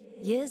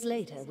 Years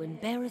later, when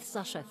Bereth's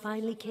usher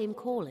finally came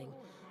calling,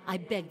 I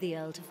begged the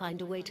Earl to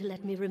find a way to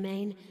let me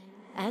remain,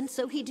 and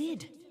so he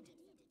did.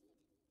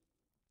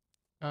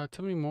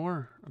 Tell me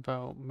more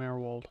about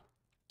Merwold.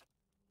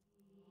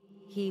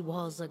 He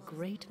was a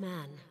great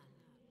man.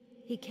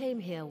 He came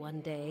here one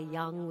day,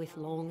 young with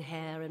long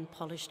hair and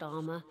polished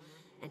armor,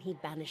 and he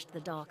banished the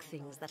dark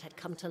things that had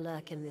come to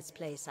lurk in this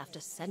place after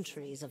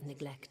centuries of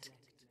neglect.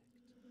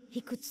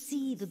 He could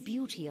see the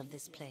beauty of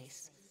this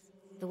place,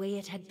 the way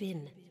it had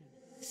been,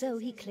 so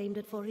he claimed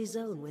it for his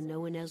own when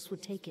no one else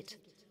would take it.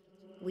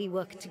 We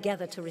worked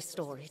together to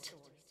restore it.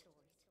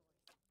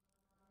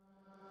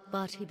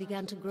 But he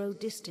began to grow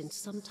distant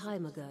some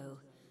time ago.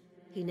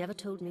 He never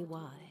told me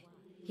why.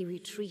 He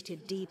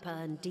retreated deeper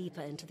and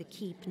deeper into the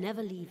keep,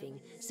 never leaving,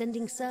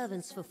 sending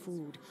servants for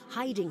food,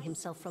 hiding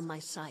himself from my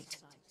sight.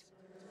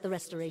 The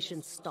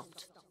restoration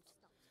stopped.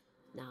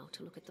 Now,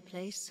 to look at the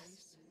place,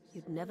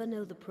 you'd never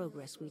know the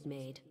progress we'd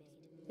made.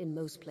 In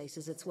most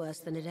places, it's worse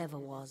than it ever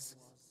was.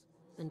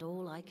 And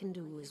all I can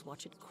do is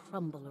watch it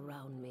crumble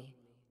around me.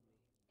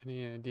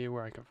 Any idea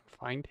where I can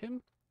find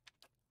him?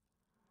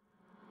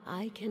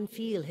 I can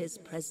feel his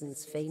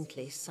presence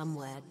faintly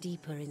somewhere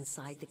deeper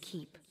inside the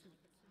keep.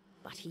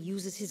 But he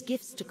uses his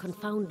gifts to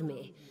confound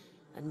me,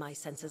 and my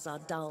senses are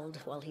dulled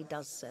while he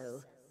does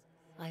so.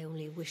 I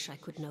only wish I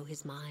could know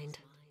his mind.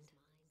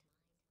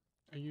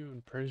 Are you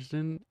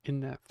imprisoned in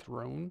that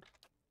throne?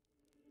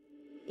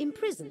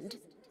 Imprisoned?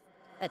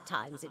 At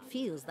times it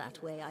feels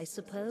that way, I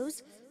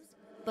suppose.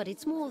 But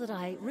it's more that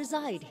I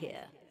reside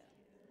here.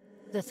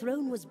 The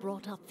throne was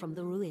brought up from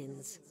the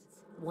ruins,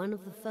 one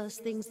of the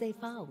first things they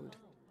found.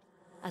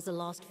 As a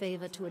last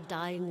favor to a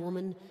dying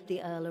woman,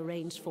 the Earl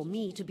arranged for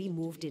me to be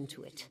moved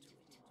into it.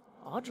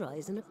 Audra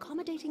is an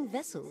accommodating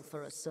vessel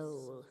for a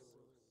soul.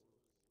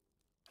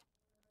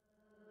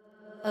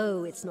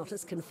 Oh, it's not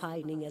as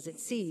confining as it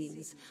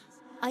seems.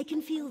 I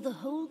can feel the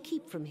whole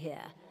keep from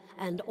here,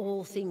 and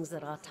all things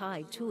that are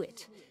tied to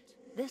it.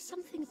 There's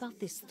something about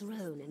this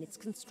throne and its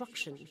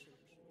construction.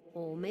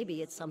 Or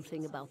maybe it's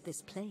something about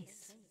this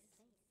place.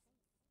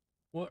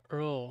 What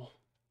Earl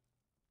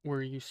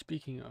were you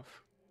speaking of?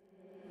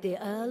 The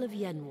Earl of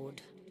Yenwood.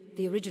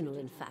 The original,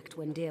 in fact,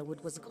 when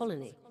Deerwood was a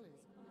colony.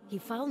 He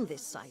found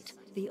this site,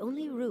 the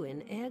only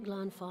ruin Ere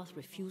Glanfarth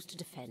refused to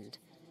defend,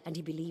 and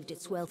he believed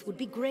its wealth would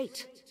be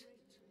great.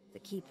 The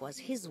keep was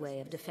his way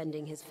of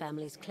defending his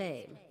family's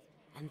claim,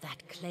 and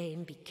that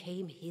claim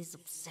became his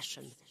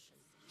obsession.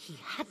 He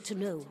had to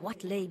know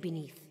what lay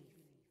beneath.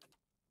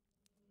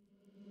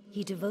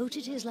 He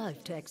devoted his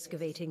life to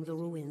excavating the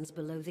ruins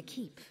below the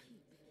keep.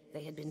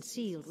 They had been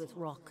sealed with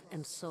rock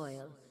and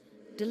soil.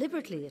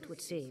 Deliberately, it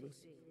would seem.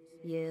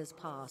 Years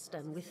passed,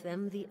 and with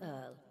them the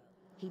Earl.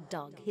 He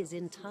dug his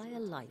entire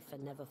life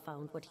and never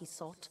found what he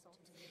sought.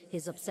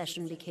 His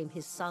obsession became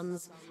his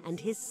sons and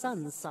his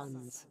sons'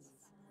 sons.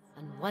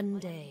 And one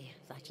day,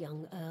 that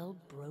young Earl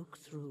broke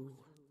through.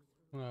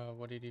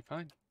 What did he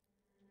find?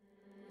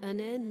 An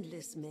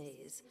endless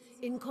maze,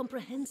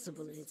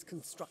 incomprehensible in its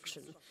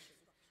construction.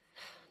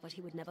 But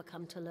he would never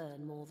come to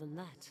learn more than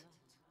that.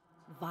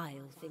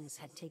 Vile things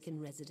had taken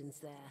residence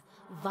there,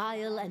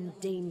 vile and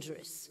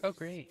dangerous. Oh,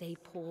 great. They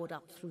poured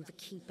up through the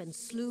keep and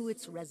slew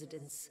its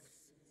residents,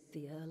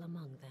 the Earl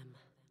among them.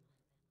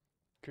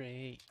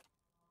 Great.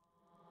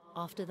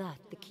 After that,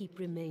 the keep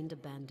remained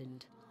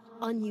abandoned,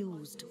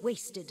 unused,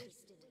 wasted.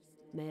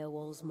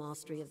 Meowall's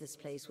mastery of this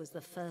place was the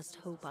first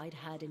hope I'd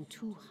had in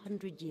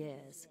 200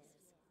 years.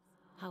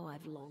 How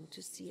I've longed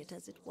to see it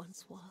as it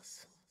once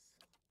was.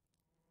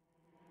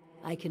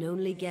 I can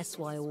only guess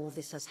why all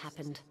this has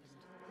happened.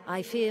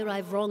 I fear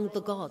I've wronged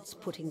the gods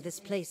putting this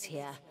place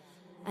here,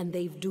 and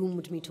they've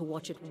doomed me to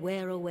watch it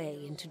wear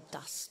away into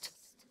dust.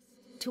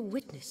 To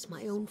witness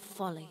my own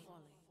folly.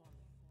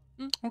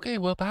 Okay,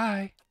 well,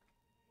 bye.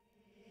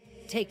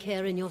 Take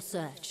care in your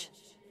search.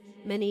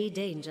 Many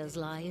dangers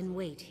lie in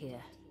wait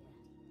here.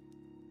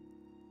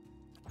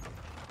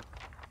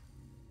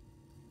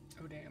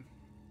 Oh, damn.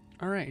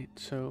 Alright,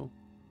 so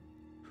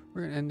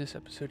we're gonna end this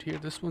episode here.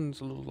 This one's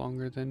a little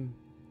longer than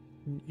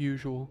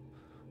usual.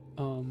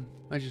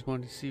 I just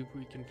wanted to see if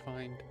we can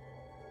find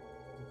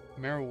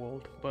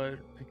Merwold, but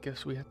I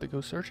guess we have to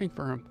go searching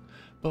for him.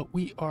 But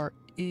we are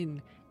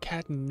in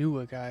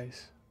Catanua,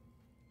 guys.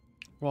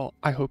 Well,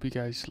 I hope you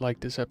guys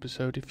liked this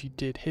episode. If you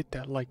did, hit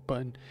that like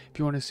button. If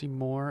you want to see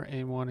more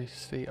and want to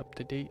stay up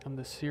to date on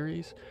the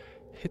series,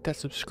 hit that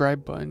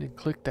subscribe button and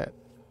click that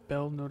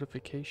bell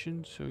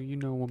notification so you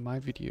know when my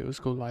videos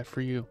go live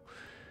for you.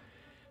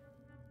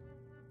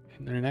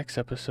 In the next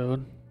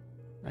episode,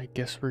 I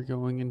guess we're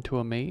going into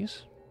a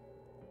maze?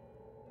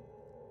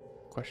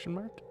 Question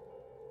mark?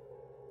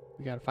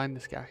 We gotta find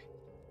this guy.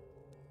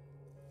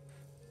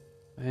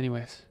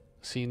 Anyways,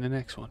 see you in the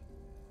next one.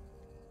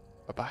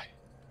 Bye-bye.